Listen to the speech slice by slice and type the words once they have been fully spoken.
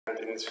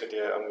And in this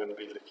video I'm going to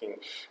be looking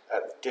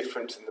at the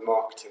difference in the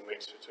marketing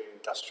mix between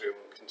industrial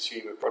and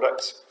consumer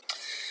products.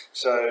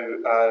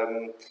 So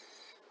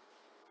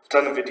I've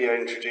done a video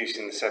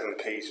introducing the 7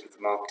 P's of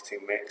the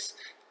marketing mix.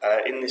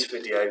 In this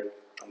video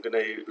I'm going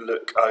to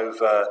look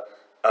over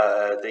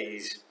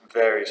these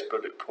various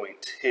bullet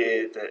points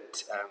here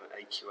that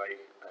AQA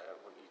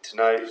want you to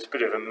know. It's a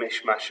bit of a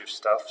mishmash of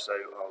stuff, so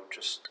I'll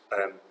just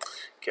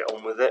get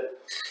on with it.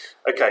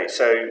 Okay,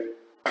 so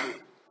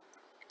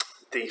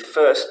the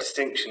first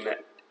distinction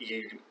that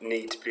you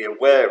need to be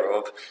aware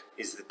of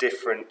is the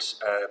difference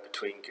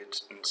between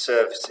goods and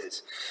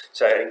services.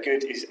 So a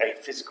good is a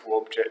physical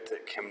object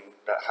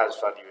that has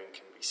value and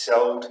can be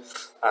sold,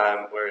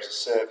 whereas a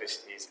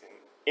service is an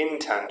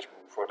intangible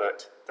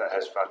product that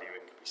has value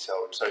and can be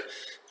sold. So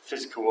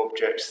physical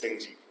objects,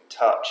 things you can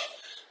touch,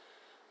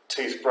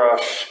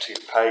 toothbrush,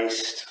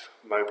 toothpaste,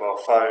 mobile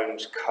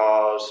phones,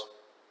 cars,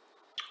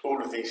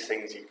 all of these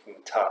things you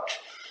can touch.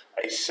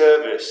 A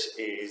service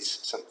is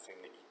something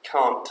that you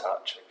can't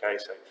touch. Okay,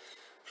 so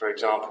for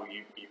example,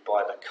 you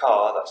buy the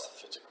car, that's the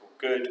physical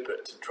good,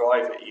 but to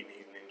drive it you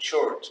need an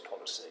insurance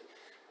policy.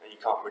 Now, you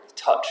can't really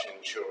touch an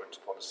insurance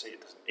policy,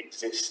 it doesn't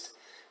exist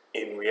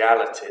in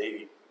reality.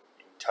 You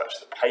can touch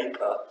the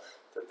paper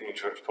that the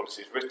insurance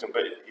policy is written on,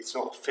 but it's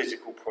not a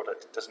physical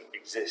product, it doesn't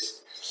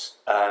exist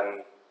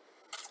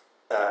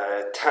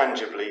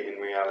tangibly in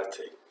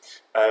reality.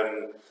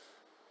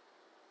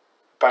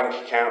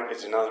 Bank account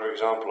is another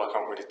example. I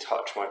can't really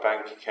touch my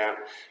bank account.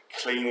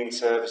 Cleaning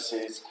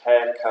services,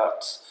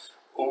 haircuts,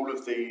 all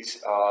of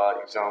these are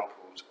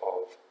examples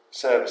of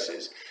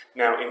services.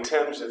 Now, in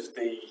terms of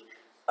the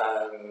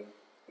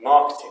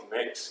marketing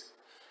mix,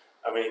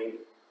 I mean,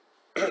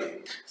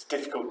 it's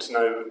difficult to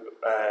know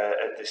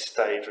at this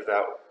stage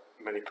without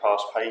many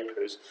past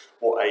papers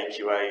what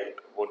AQA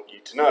want you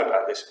to know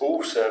about this.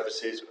 All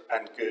services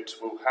and goods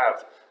will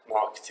have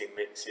marketing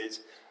mixes.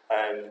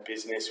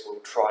 Business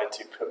will try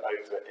to put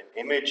over an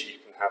image. You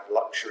can have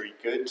luxury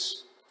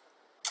goods,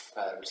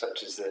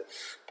 such as the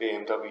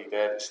BMW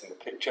there that's in the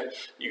picture.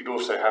 You could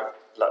also have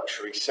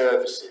luxury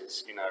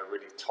services, you know, a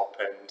really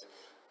top-end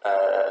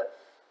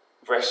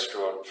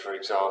restaurant, for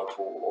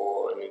example,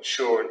 or an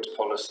insurance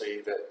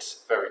policy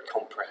that's very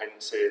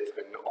comprehensive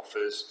and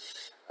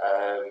offers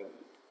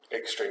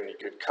extremely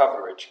good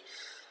coverage.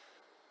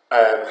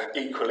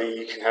 Equally,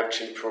 you can have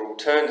cheaper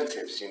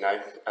alternatives, you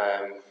know,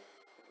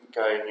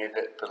 going in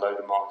at below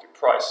the market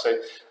price. So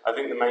I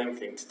think the main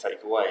thing to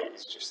take away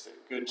is just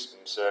that goods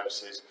and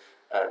services,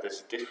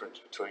 there's a difference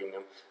between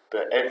them,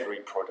 but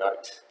every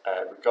product,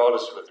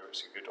 regardless of whether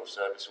it's a good or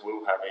service,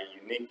 will have a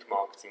unique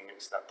marketing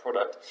mix to that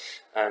product.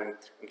 And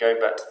going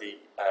back to the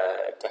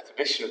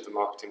definition of the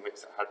marketing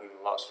mix that I had in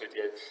the last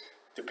video,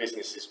 the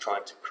business is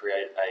trying to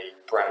create a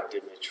brand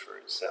image for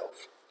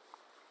itself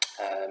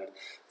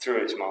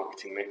through its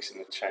marketing mix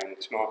and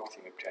its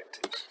marketing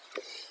objectives.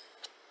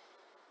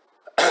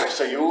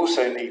 So you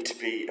also need to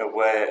be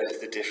aware of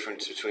the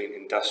difference between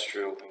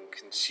industrial and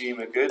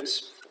consumer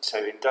goods.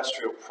 So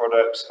industrial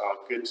products are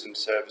goods and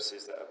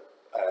services that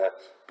are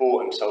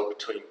bought and sold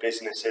between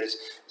businesses.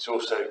 It's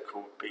also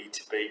called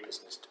B2B,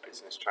 business to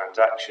business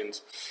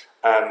transactions.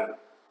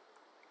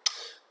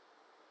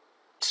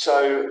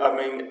 So, I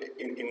mean,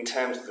 in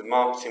terms of the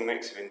marketing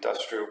mix of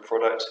industrial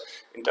products,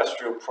 you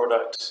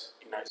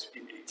know,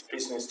 it's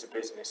business to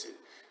business. It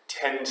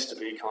tends to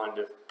be kind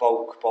of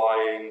bulk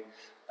buying,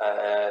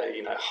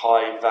 you know,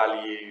 high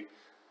value,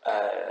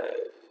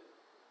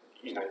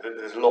 you know,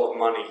 there's a lot of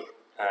money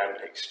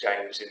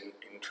exchanged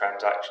in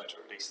transactions,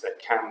 or at least there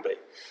can be.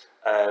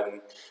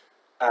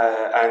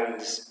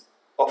 And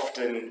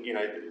often, you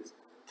know,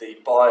 the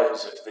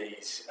buyers of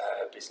these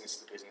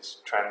business-to-business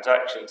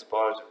transactions, the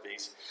buyers of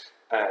these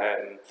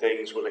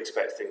things will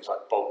expect things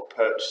like bulk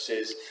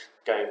purchases.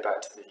 Going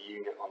back to the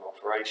unit on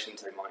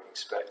operations, they might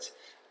expect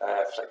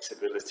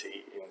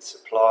flexibility in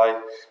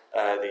supply,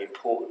 the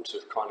importance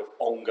of kind of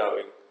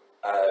ongoing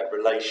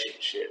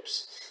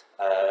relationships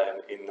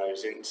in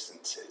those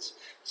instances.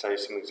 So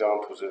some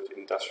examples of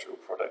industrial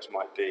products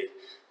might be,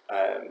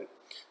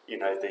 you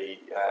know, the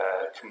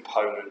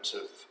components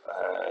of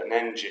an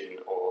engine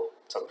or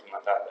something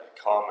like that that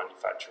a car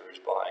manufacturer is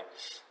buying,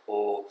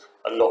 or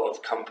a lot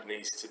of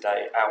companies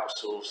today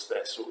outsource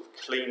their sort of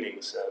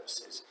cleaning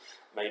services.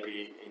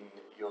 Maybe in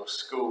your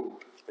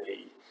school,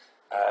 the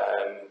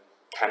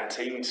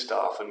canteen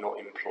staff are not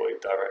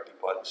employed directly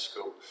by the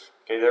school.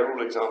 Okay, they're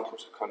all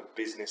examples of kind of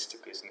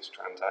business-to-business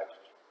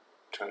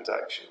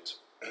transactions.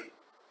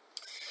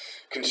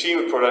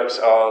 Consumer products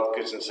are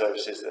goods and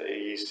services that are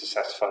used to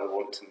satisfy the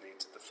wants and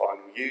needs of the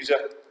final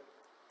user.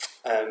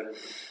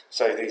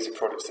 So these are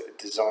products that are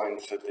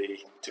designed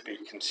to be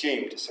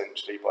consumed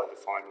essentially by the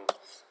final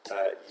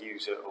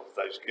user of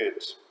those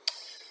goods.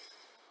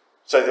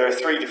 So there are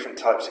 3 different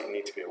types that you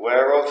need to be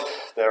aware of.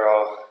 There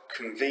are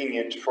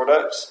convenient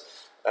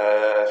products,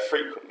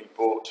 frequently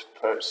bought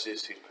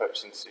purchases whose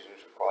purchasing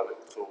decisions require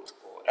little thought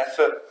or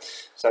effort.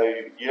 So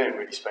you don't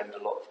really spend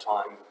a lot of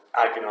time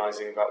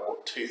agonising about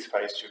what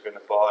toothpaste you're going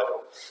to buy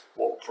or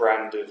what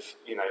brand of,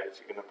 you know, if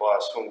you're going to buy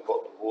a small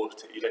bottle of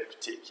water, you don't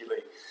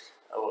particularly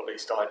or at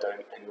least I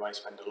don't anyway,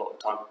 spend a lot of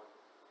time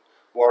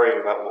worrying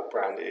about what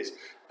brand it is.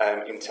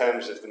 In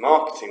terms of the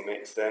marketing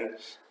mix then,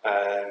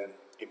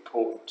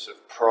 importance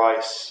of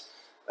price,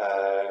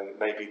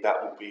 maybe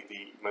that will be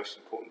the most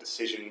important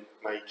decision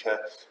maker.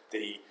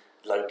 The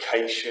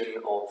location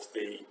of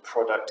the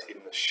product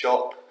in the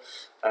shop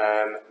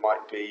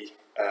might be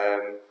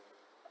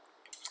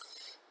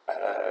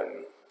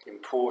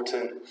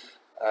important.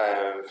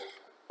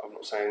 I'm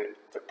not saying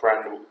the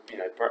brand,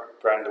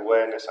 brand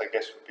awareness, I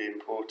guess, would be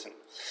important.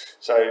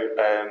 So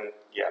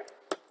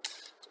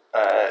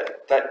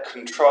that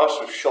contrasts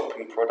with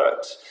shopping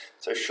products.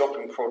 So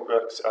shopping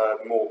products are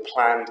more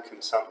planned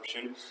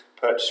consumption.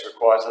 Purchase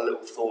requires a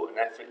little thought and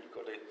effort. You've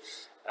got to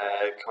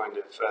kind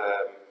of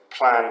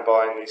plan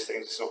buying these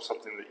things. It's not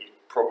something that you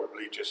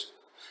probably just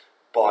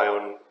buy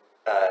on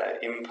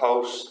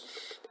impulse.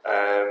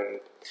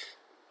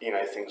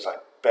 Things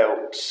like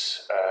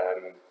belts,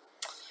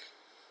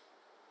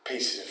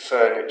 pieces of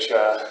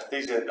furniture.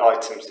 These are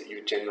items that you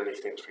would generally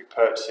think to be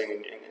purchasing,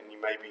 and you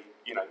maybe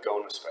go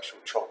on a special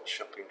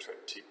shopping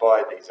trip to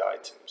buy these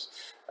items.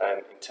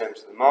 In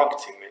terms of the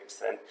marketing mix,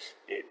 then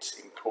it's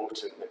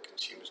important that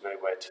consumers know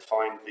where to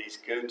find these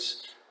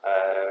goods,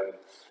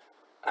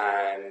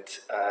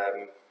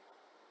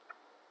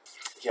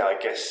 I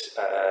guess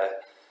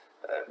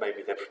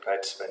maybe they're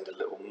prepared to spend a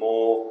little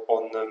more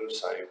on them.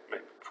 So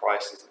maybe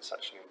price isn't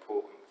such an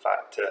important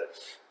factor.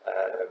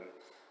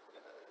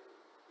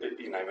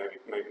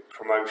 Maybe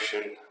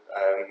promotion,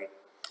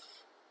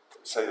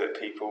 so that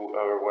people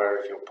are aware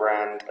of your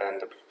brand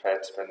and are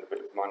prepared to spend a bit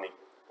of money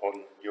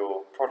on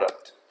your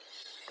product.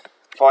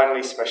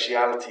 Finally,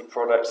 specialty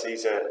products.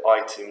 These are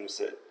items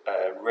that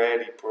are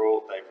rarely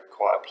brought. They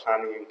require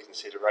planning and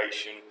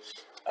consideration.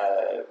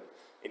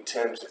 In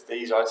terms of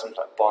these items,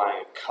 like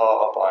buying a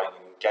car, buying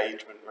an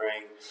engagement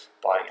ring,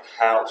 buying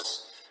a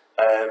house,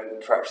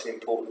 perhaps the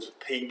importance of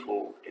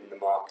people in the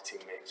marketing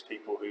mix,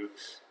 people who,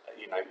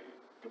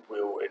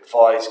 will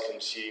advise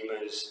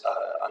consumers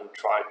and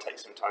take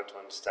some time to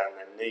understand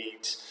their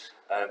needs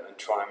and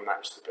try and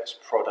match the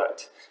best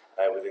product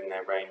within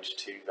their range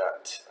to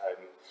that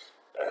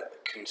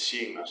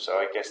consumer. So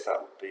I guess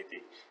that would be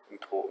the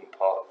important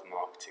part of the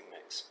marketing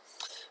mix.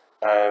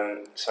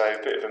 So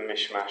a bit of a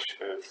mishmash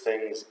of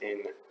things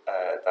in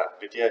that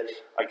video.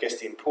 I guess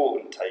the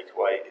important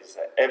takeaway is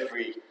that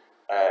every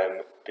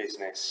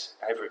business,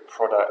 every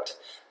product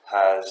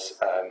has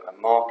a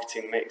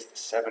marketing mix, the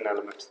 7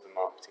 elements of the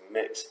marketing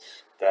mix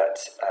that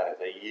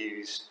they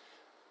use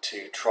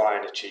to try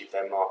and achieve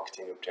their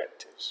marketing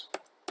objectives.